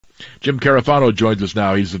Jim Carafano joins us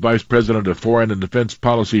now. He's the Vice President of Foreign and Defense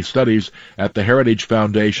Policy Studies at the Heritage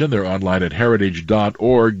Foundation. They're online at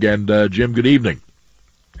heritage.org. And Jim, good evening.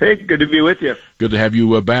 Hey, good to be with you. Good to have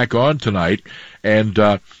you back on tonight. And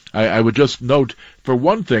I would just note, for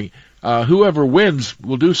one thing, whoever wins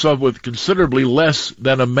will do so with considerably less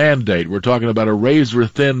than a mandate. We're talking about a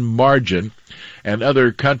razor-thin margin, and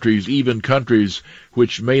other countries, even countries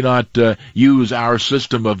which may not use our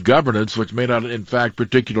system of governance, which may not, in fact,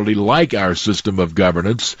 particularly like our system of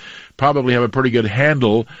governance, probably have a pretty good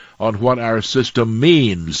handle on what our system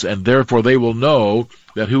means, and therefore they will know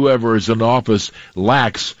that whoever is in office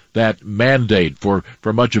lacks that mandate for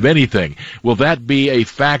much of anything. Will that be a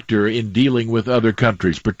factor in dealing with other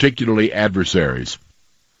countries, particularly adversaries?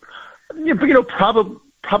 Yeah, but,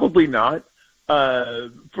 probably not.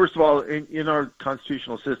 First of all, in our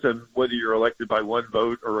constitutional system, whether you're elected by one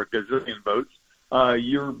vote or a gazillion votes,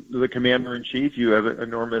 you're the commander-in-chief. You have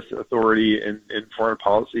enormous authority in foreign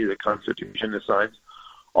policy. The Constitution assigns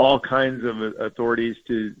all kinds of authorities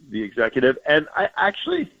to the executive. And I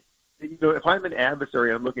actually, if I'm an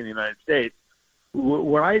adversary, I'm looking at the United States,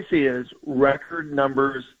 what I see is record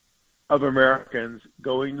numbers of Americans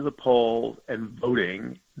going to the polls and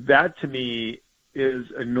voting. That, to me, is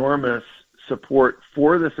enormous support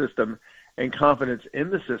for the system and confidence in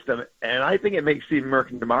the system. And I think it makes the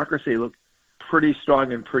American democracy look pretty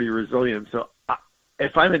strong and pretty resilient. So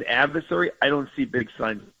if I'm an adversary, I don't see big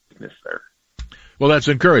signs of weakness there. Well, that's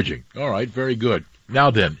encouraging. All right, very good. Now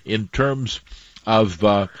then, in terms of,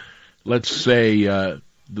 let's say, the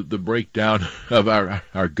breakdown of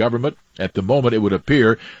our government, at the moment it would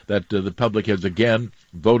appear that the public has again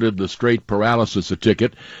voted the straight paralysis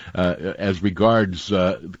ticket as regards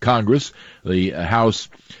Congress. The House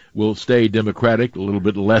will stay Democratic, a little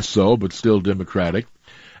bit less so, but still Democratic.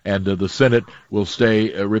 And the Senate will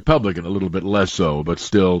stay Republican, a little bit less so, but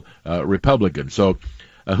still Republican. So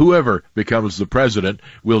whoever becomes the president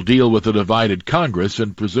will deal with a divided Congress,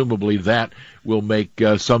 and presumably that will make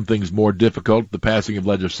some things more difficult. The passing of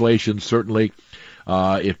legislation, certainly.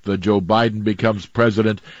 If Joe Biden becomes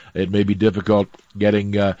president, it may be difficult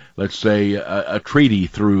getting, let's say, a treaty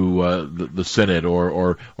through the Senate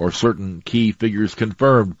or certain key figures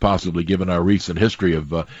confirmed, possibly, given our recent history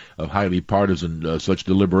of highly partisan such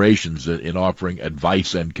deliberations in offering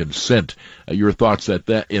advice and consent. Your thoughts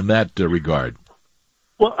in that regard?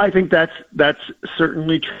 Well, I think that's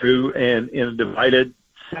certainly true, and in a divided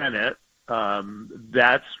Senate,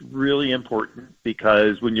 that's really important,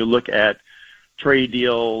 because when you look at trade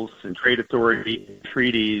deals and trade authority and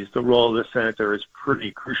treaties, the role of the Senate there is pretty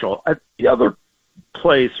crucial. The other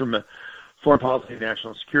place from a foreign policy and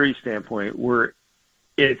national security standpoint where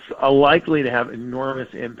it's likely to have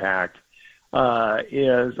enormous impact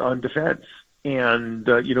is on defense. And,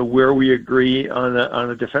 where we agree on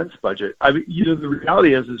a defense budget. The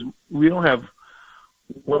reality is we don't have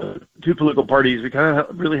two political parties. We kind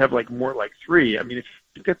of really have more like three. I mean, if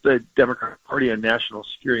you look at the Democratic Party on national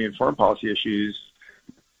security and foreign policy issues,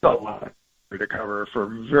 there's a lot to cover,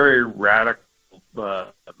 from very radical,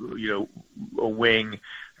 a wing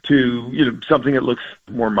to, something that looks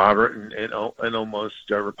more moderate and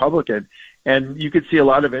almost Republican. And you could see a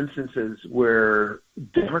lot of instances where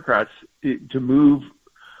Democrats, to move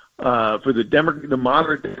for the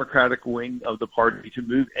moderate Democratic wing of the party to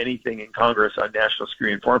move anything in Congress on national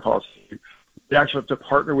security and foreign policy, they actually have to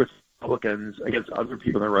partner with Republicans against other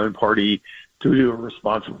people in their own party to do a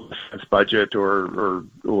responsible defense budget or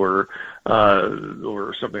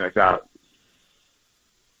something like that.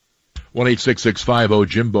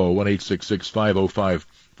 1-866-50-JIMBO,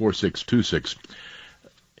 1-866-505-4626.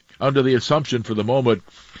 Under the assumption for the moment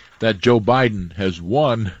that Joe Biden has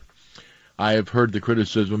won, I have heard the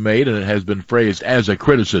criticism made, and it has been phrased as a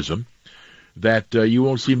criticism, that you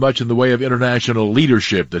won't see much in the way of international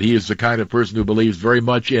leadership, that he is the kind of person who believes very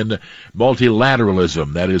much in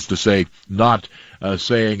multilateralism, that is to say, not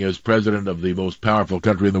saying as president of the most powerful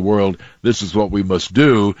country in the world, this is what we must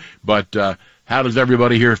do, but how does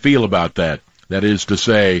everybody here feel about that? That is to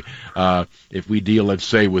say, if we deal, let's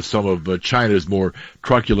say, with some of China's more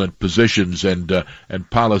truculent positions and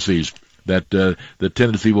policies, that the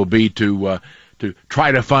tendency will be to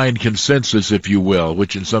try to find consensus, if you will,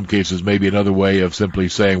 which in some cases may be another way of simply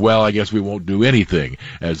saying, well, I guess we won't do anything,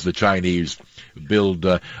 as the Chinese build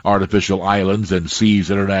artificial islands and seize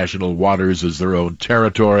international waters as their own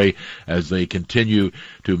territory, as they continue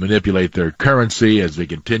to manipulate their currency, as they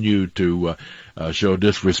continue to show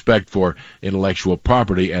disrespect for intellectual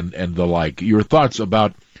property and the like. Your thoughts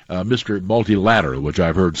about Mr. Multilateral, which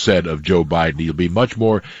I've heard said of Joe Biden? He'll be much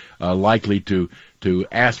more likely to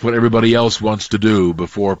ask what everybody else wants to do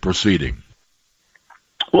before proceeding.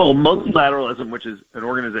 Well, multilateralism, which is an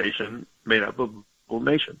organization made up of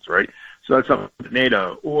nations, right? So that's something like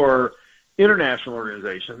NATO, or international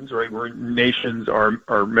organizations, right, where nations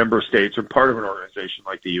are member states or part of an organization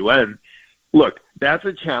like the UN. Look, that's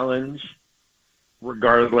a challenge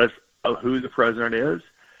regardless of who the president is.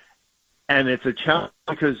 And it's a challenge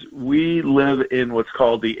because we live in what's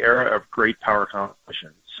called the era of great power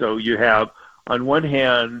competition. So you have, on one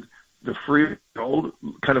hand, the free world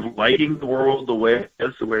kind of lighting the world the way it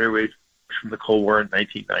is, the way it was from the Cold War in the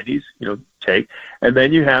 1990s, take. And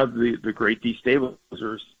then you have the great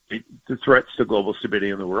destabilizers, the threats to global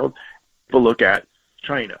stability in the world. People look at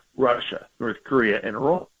China, Russia, North Korea, and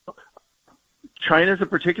Iran. China is a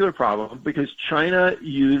particular problem because China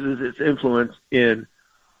uses its influence in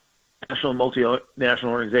national multinational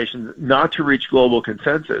organizations not to reach global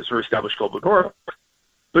consensus or establish global norms,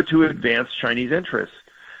 but to advance Chinese interests.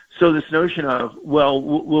 So this notion of, well,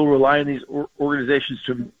 we'll rely on these organizations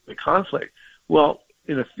to avoid conflict. Well,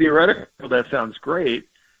 in a theoretical, that sounds great,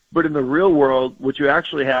 but in the real world, what you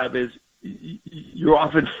actually have is you're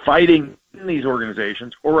often fighting in these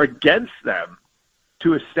organizations or against them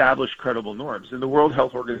to establish credible norms. And the World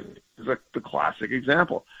Health Organization is like the classic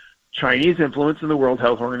example. Chinese influence in the World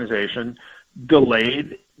Health Organization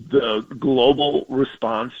delayed the global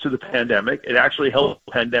response to the pandemic. It actually helped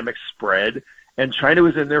the pandemic spread, and China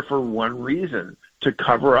was in there for one reason, to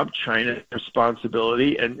cover up China's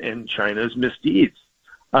responsibility and China's misdeeds.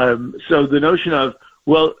 So the notion of,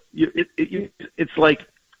 well, it's like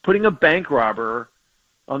putting a bank robber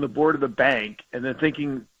on the board of the bank and then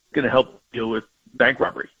thinking it's going to help deal with bank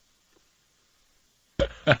robbery.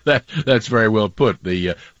 That's very well put.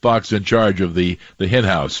 The fox in charge of the hen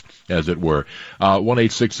house, as it were.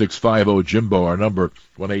 1-866-50-JIMBO, our number,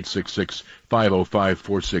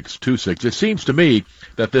 1-866-505-4626. It seems to me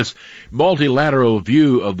that this multilateral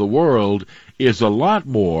view of the world is a lot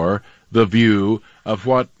more the view of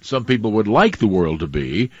what some people would like the world to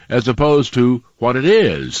be, as opposed to what it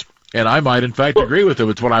is. And I might, in fact, agree with them.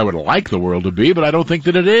 It's what I would like the world to be, but I don't think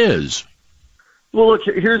that it is. Well, look,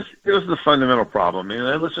 here's the fundamental problem.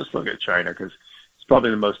 Let's just look at China, because it's probably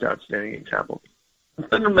the most outstanding example.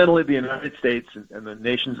 Fundamentally, the United States and the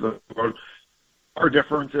nations of the world are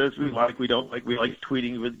differences. We like, we don't like, we like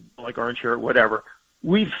tweeting, we like orange hair, whatever.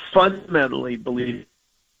 We fundamentally believe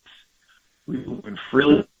in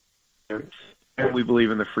freedom, and we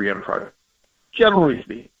believe in the free enterprise. Generally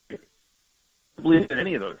speaking, we believe in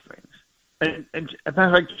any of those things. And in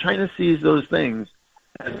fact, China sees those things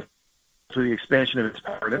as to the expansion of its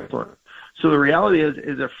power and influence. So the reality is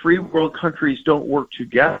if free world countries don't work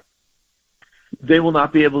together, they will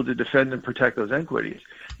not be able to defend and protect those equities.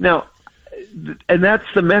 Now, and that's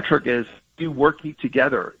the metric, is you working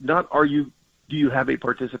together, not do you have a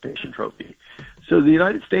participation trophy. So the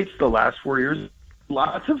United States, the last 4 years,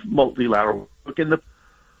 lots of multilateral work in the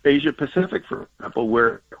Asia Pacific, for example,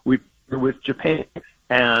 where we partner with Japan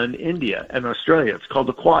and India and Australia. It's called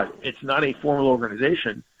the Quad. It's not a formal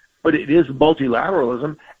organization, but it is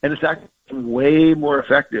multilateralism, and it's actually way more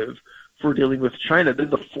effective for dealing with China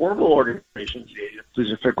than the formal organizations, the Asia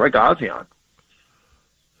Pacific, like ASEAN.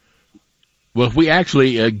 Well, if we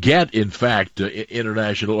actually get, in fact,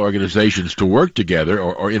 international organizations to work together,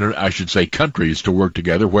 I should say countries to work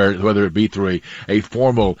together, whether it be through a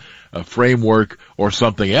formal framework or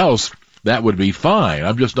something else, that would be fine.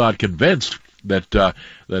 I'm just not convinced that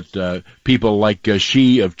people like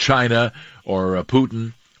Xi of China or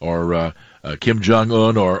Putin or Kim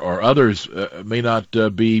Jong-un or others may not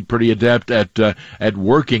be pretty adept at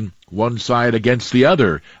working one side against the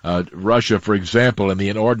other. Russia, for example, and the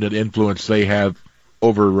inordinate influence they have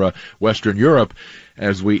over Western Europe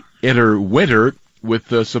as we enter winter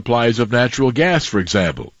with supplies of natural gas, for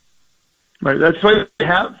example. Right. That's why we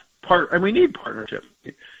have we need partnership.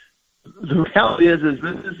 The reality is this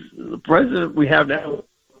is the president we have now,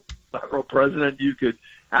 the president you could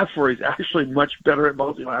ask for. He's actually much better at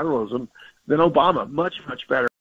multilateralism than Obama. Much, much better.